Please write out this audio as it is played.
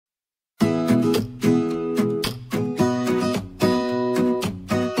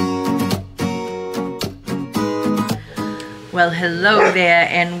Well, hello there,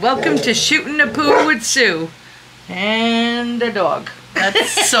 and welcome to Shootin' the Poo with Sue. And the dog.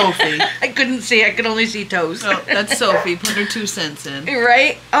 That's Sophie. I couldn't see, I could only see toes. Oh, that's Sophie. Put her 2 cents in.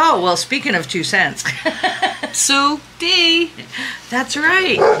 Right? Oh, well, speaking of 2 cents. Sue D. That's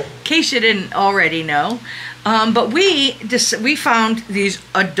right. In case you didn't already know. But we found these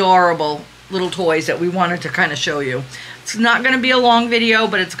adorable little toys that we wanted to kind of show you. It's not going to be a long video,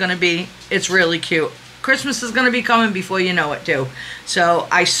 but it's really cute. Christmas is going to be coming before you know it too. So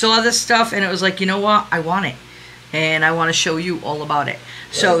I saw this stuff and it was like, you know what? I want it. And I want to show you all about it.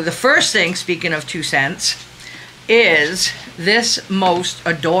 So the first thing, speaking of 2 cents, is this most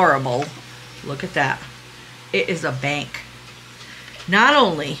adorable. Look at that. It is a bank. Not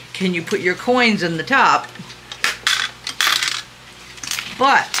only can you put your coins in the top,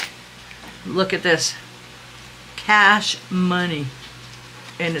 but look at this. Cash money.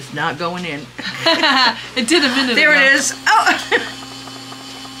 And it's not going in. It did a minute ago. There it is. Oh.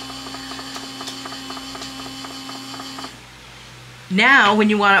 Now,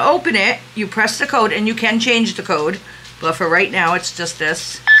 when you want to open it, you press the code, and you can change the code. But for right now, it's just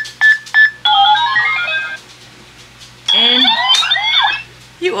this. And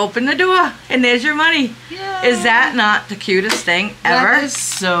you open the door, and there's your money. Yay. Is that not the cutest thing ever? That is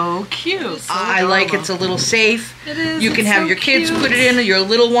so cute. So I like it's a little safe. It is. You can have your kids put it in, or your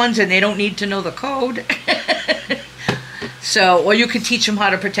little ones, and they don't need to know the code. So, or you could teach them how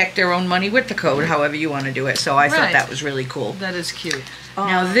to protect their own money with the code, however you want to do it. So I thought that was really cool. That is cute.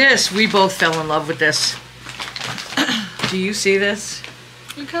 Now this, we both fell in love with this. Do you see this?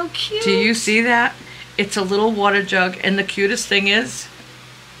 Look how cute. Do you see that? It's a little water jug, and the cutest thing is,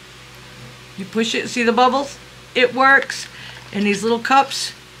 you push it, see the bubbles? It works. And these little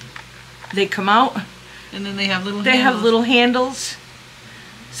cups, they come out. And then they have little handles. They have little handles.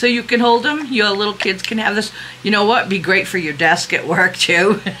 So you can hold them. Your little kids can have this. You know what? Be great for your desk at work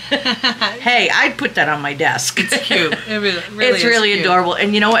too. Hey, I'd put that on my desk. It's cute. It's really adorable.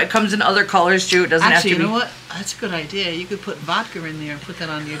 And you know what? It comes in other colors too. It doesn't have to be. You know what? That's a good idea. You could put vodka in there and put that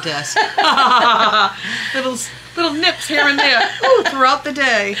on your desk. little nips here and there. Ooh, throughout the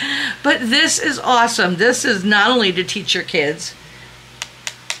day. But this is awesome. This is not only to teach your kids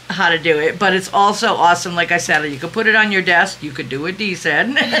how to do it, but it's also awesome. Like I said, you could put it on your desk. You could do what Dee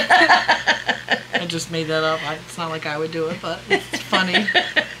said. I just made that up. It's not like I would do it, but it's funny.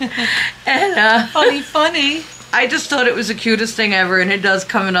 And funny. I just thought it was the cutest thing ever, and it does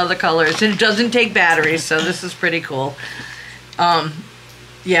come in other colors, and it doesn't take batteries, so this is pretty cool.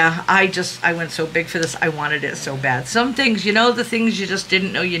 Yeah, I went so big for this. I wanted it so bad. Some things, you know, the things you just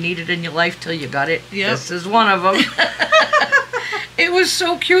didn't know you needed in your life till you got it. Yep. This is one of them. It was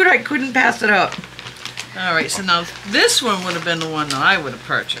so cute, I couldn't pass it up. All right, so now this one would have been the one that I would have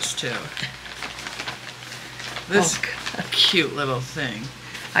purchased too. This cute little thing.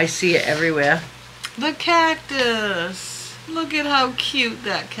 I see it everywhere. The cactus. Look at how cute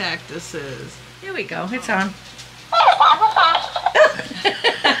that cactus is. Here we go. It's on.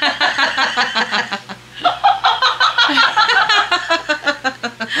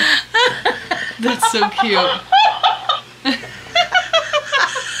 That's so cute.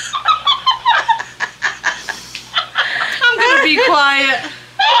 I'm gonna be quiet.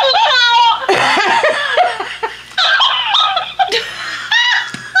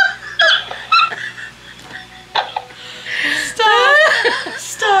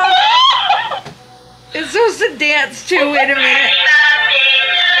 Stop. It's supposed to dance too. Wait a minute.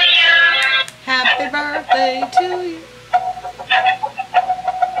 Happy birthday to you.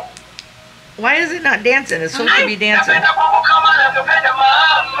 Why is it not dancing? It's supposed to be dancing.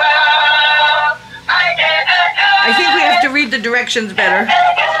 I think we have to read the directions better.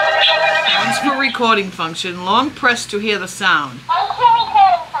 One's for recording function. Long press to hear the sound.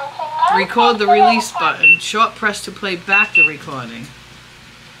 To record the release button. Short press to play back the recording.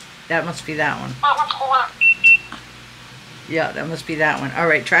 That must be that one. Yeah, that must be that one. All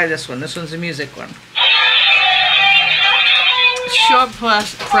right, try this one. This one's the music one. Short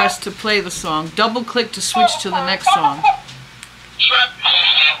press to play the song. Double click to switch to the next song.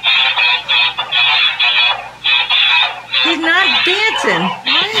 He's not dancing.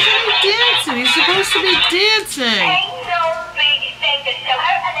 Why isn't he dancing? He's supposed to be dancing.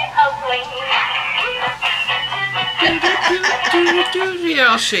 Yeah,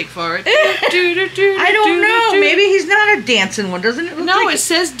 I'll shake for it. I don't know. Maybe he's not a dancing one. Doesn't it look No, like it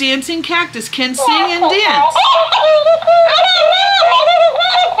says dancing cactus can sing and dance.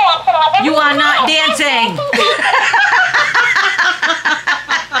 You are not dancing.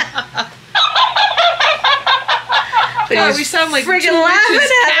 God, we sound like friggin' laughing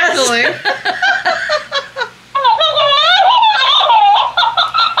at us.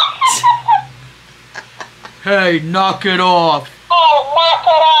 Hey, knock it off. Oh, knock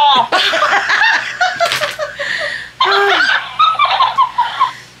it off.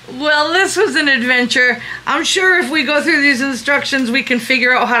 Well, this was an adventure. I'm sure if we go through these instructions, we can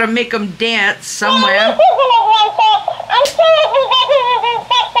figure out how to make them dance somewhere. I'm sure if we go through these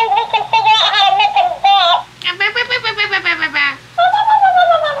instructions, we can figure out how to make them dance.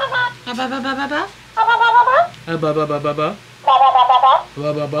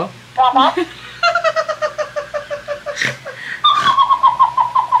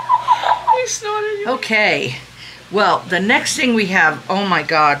 He snorted. Okay. Well, the next thing we have, oh my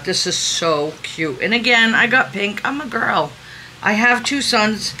God, this is so cute. And again, I got pink. I'm a girl. I have 2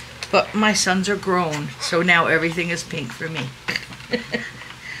 sons, but my sons are grown. So now everything is pink for me.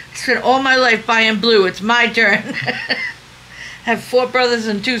 Spent all my life buying blue. It's my turn. Have 4 brothers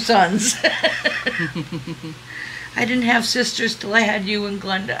and 2 sons. I didn't have sisters till I had you and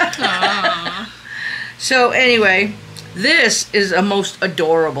Glenda. So anyway, this is a most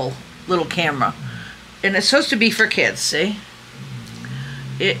adorable little camera. And it's supposed to be for kids, see?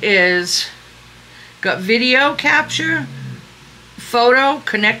 It is got video capture, photo,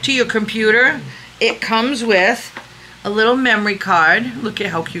 connect to your computer. It comes with a little memory card. Look at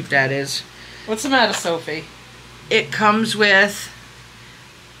how cute that is. What's the matter, Sophie? It comes with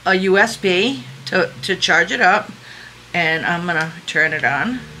a USB to charge it up. And I'm gonna turn it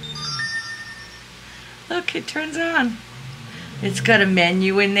on. Look, it turns on. It's got a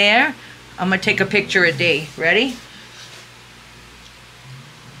menu in there. I'm gonna take a picture a day. Ready?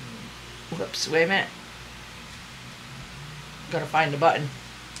 Whoops, wait a minute. Gotta find the button.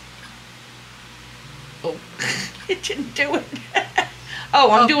 Oh, it didn't do it.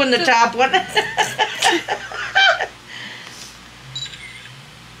 Oh, I'm doing the top one.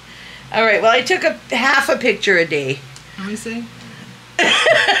 All right, well, I took half a picture a day. Let me see.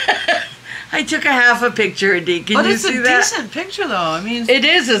 I took a half a picture a day. Can you see that? It's a decent picture, though. I mean, it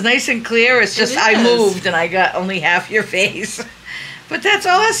is. It's nice and clear. It's just I is. moved and I got only half your face. But that's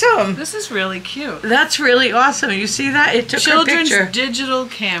awesome. This is really cute. That's really awesome. You see that? It took a picture. Children's digital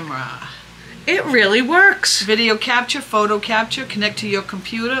camera. It really works. Video capture, photo capture, connect to your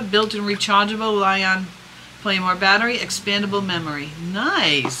computer, built-in rechargeable, Li-ion Playmore battery, expandable memory.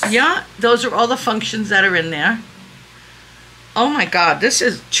 Nice. Yeah, those are all the functions that are in there. Oh my God, this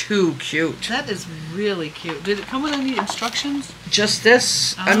is too cute. That is really cute. Did it come with any instructions? Just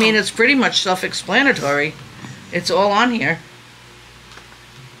this. Oh. I mean, it's pretty much self-explanatory. It's all on here.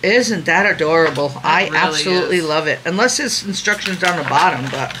 Isn't that adorable? I really absolutely is. love it. Unless there's instructions down the bottom,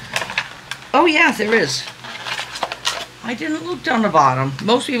 but... Oh yeah, there is. I didn't look down the bottom.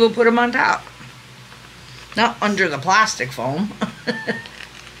 Most people put them on top. Not under the plastic foam.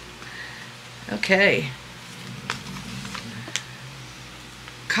 Okay.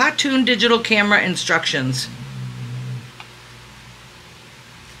 Cartoon digital camera instructions.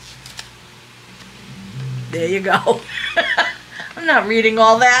 There you go. I'm not reading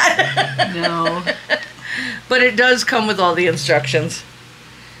all that. No. But it does come with all the instructions.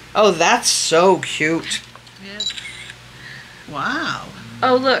 Oh, that's so cute. Yeah. Wow.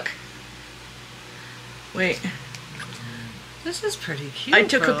 Oh, look. Wait. This is pretty cute. I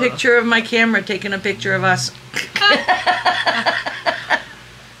took a picture of my camera taking a picture of us.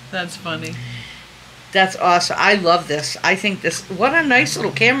 That's funny. That's awesome. I love this. I think this, what a nice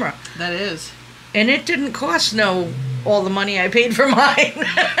little camera. That is. And it didn't cost all the money I paid for mine.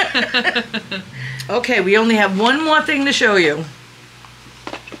 Okay, we only have one more thing to show you.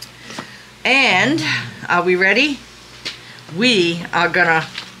 And, are we ready? We are gonna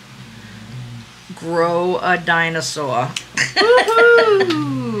grow a dinosaur.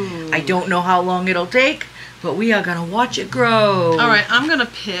 Woohoo! I don't know how long it'll take, but we are gonna watch it grow. All right, I'm gonna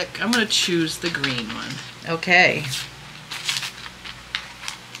choose the green one. Okay.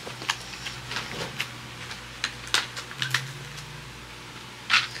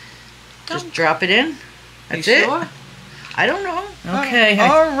 Just drop it in. That's it. Sure? I don't know. Okay.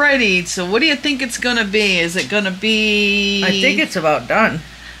 Alrighty, so what do you think it's gonna be? Is it gonna be... I think it's about done.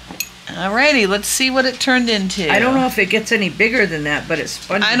 Alrighty, let's see what it turned into. I don't know if it gets any bigger than that, but it's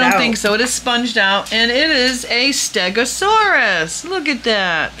sponged out. I don't think so. It is sponged out, and it is a Stegosaurus. Look at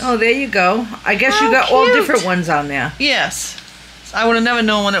that. Oh, there you go. I guess How you got all cute. different ones on there. Yes. I would have never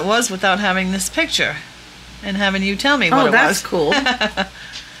known what it was without having this picture and having you tell me what it was. Oh, that's cool.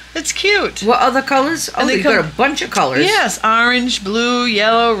 It's cute. What other colors? Oh, And they you got come- a bunch of colors. Yes, orange, blue,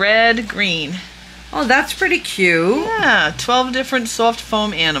 yellow, red, green. Oh, that's pretty cute. Yeah, 12 different soft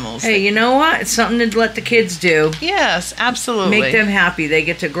foam animals. Hey, you know what? It's something to let the kids do. Yes, absolutely. Make them happy. They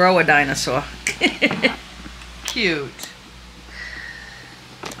get to grow a dinosaur. Cute.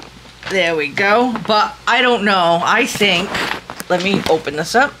 There we go. But I don't know. I think, let me open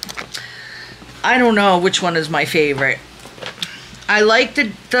this up. I don't know which one is my favorite. I like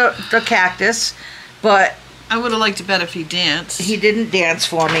the cactus, but I would have liked it better if he danced. he didn't dance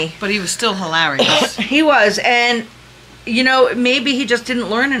for me. But he was still hilarious. He was, and you know, maybe he just didn't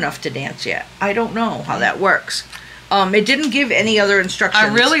learn enough to dance yet. I don't know how that works. It didn't give any other instructions.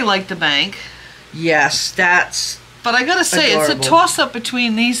 I really like the bank. Yes, that's... But I gotta say, adorable. it's a toss-up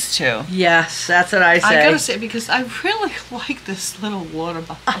between these two. Yes, that's what I say. I gotta say, because I really like this little water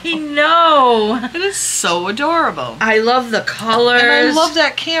bottle. I know. It is so adorable. I love the colors. And I love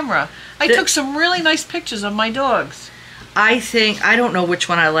that camera. I took some really nice pictures of my dogs. I don't know which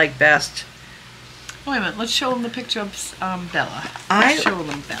one I like best. Wait a minute, let's show them the picture of Bella. Let's show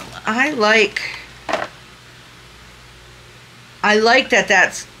them Bella. I like that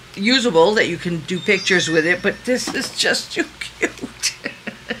that's usable, that you can do pictures with it, but this is just too cute.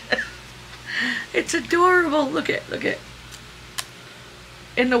 It's adorable. Look at.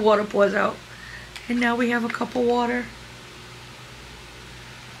 And the water pours out. And now we have a cup of water.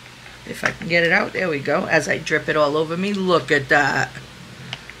 If I can get it out, there we go. As I drip it all over me, look at that.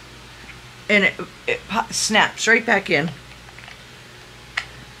 And it snaps right back in.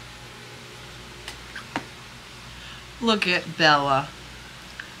 Look at Bella.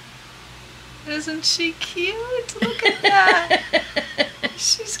 Isn't she cute? Look at that.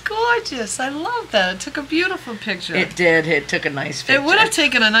 She's gorgeous. I love that. It took a beautiful picture. It did. It took a nice picture. It would have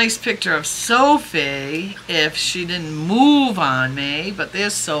taken a nice picture of Sophie if she didn't move on me, but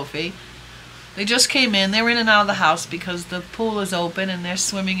there's Sophie. They just came in. They're in and out of the house because the pool is open and they're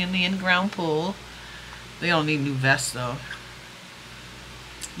swimming in the in-ground pool. They don't need new vests, though.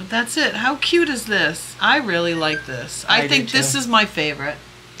 But that's it. How cute is this? I really like this. I think this is my favorite.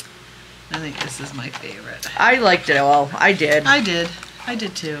 I think this is my favorite. I liked it all. I did. I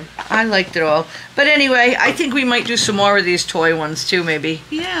did too. I liked it all. But anyway, I think we might do some more of these toy ones too, maybe.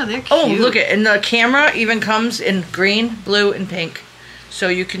 Yeah, they're cute. Oh, look at, and the camera even comes in green, blue, and pink. So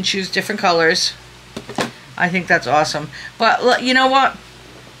you can choose different colors. I think that's awesome. But you know what?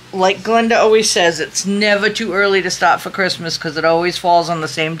 Like Glenda always says, it's never too early to start for Christmas because it always falls on the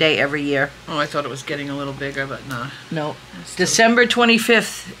same day every year. Oh, I thought it was getting a little bigger, but no. No. December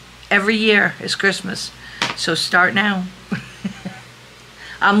 25th every year is Christmas. So start now.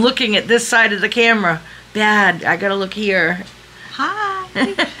 I'm looking at this side of the camera. Bad. I gotta look here.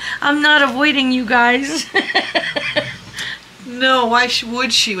 Hi. I'm not avoiding you guys. No, why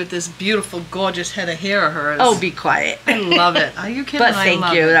would she with this beautiful, gorgeous head of hair of hers? Oh, be quiet. I love it. Are you kidding? But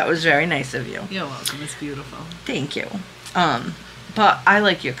thank you. It. That was very nice of you. You're welcome. It's beautiful. Thank you. But I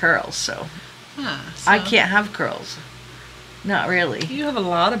like your curls, so, I can't have curls. Not really. You have a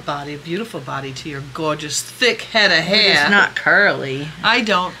lot of body, a beautiful body to your gorgeous, thick head of hair. It's not curly. I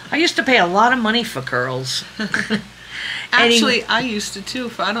don't. I used to pay a lot of money for curls. Actually, I used to too.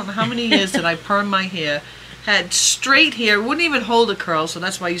 For I don't know how many years did I perm my hair. Had straight hair, wouldn't even hold a curl, so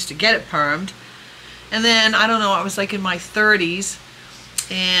that's why I used to get it permed. And then, I don't know, I was like in my 30s,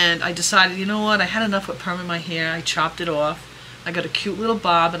 and I decided, you know what, I had enough with perming my hair. I chopped it off. I got a cute little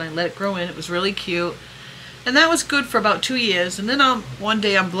bob, and I let it grow in. It was really cute. And that was good for about 2 years. And then one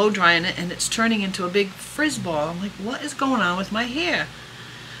day I'm blow drying it, and it's turning into a big frizz ball. I'm like, what is going on with my hair?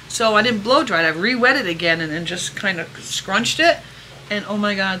 So I didn't blow dry it. I re-wet it again, and then just kind of scrunched it. And oh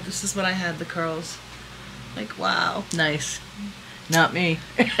my God, this is what I had, the curls. Like, wow. Nice. Not me.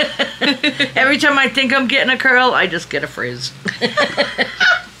 Every time I think I'm getting a curl, I just get a frizz.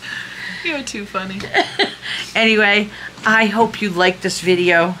 You're too funny. Anyway, I hope you liked this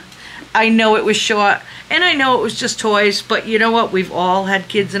video. I know it was short, and I know it was just toys, but you know what? We've all had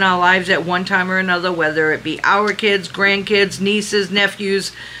kids in our lives at one time or another, whether it be our kids, grandkids, nieces,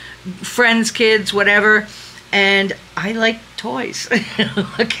 nephews, friends' kids, whatever. And I like toys.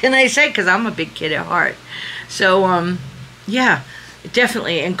 What can I say? Because I'm a big kid at heart. So, yeah,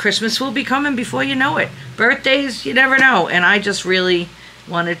 definitely. And Christmas will be coming before you know it. Birthdays, you never know. And I just really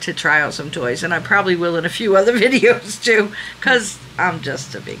wanted to try out some toys. And I probably will in a few other videos, too. Because I'm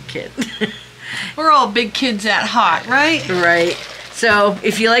just a big kid. We're all big kids at heart, right? Right. So,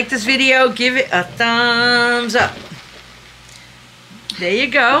 if you like this video, give it a thumbs up. There you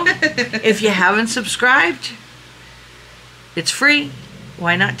go. If you haven't subscribed, it's free.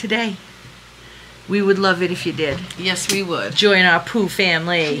 Why not today? We would love it if you did. Yes, we would. Join our Pooh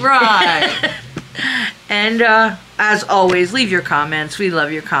family. Right. And as always, leave your comments. We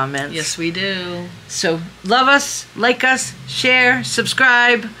love your comments. Yes, we do. So love us, like us, share,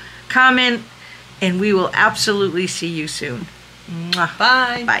 subscribe, comment, and we will absolutely see you soon. Mwah.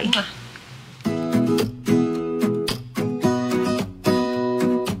 Bye. Bye. Mwah.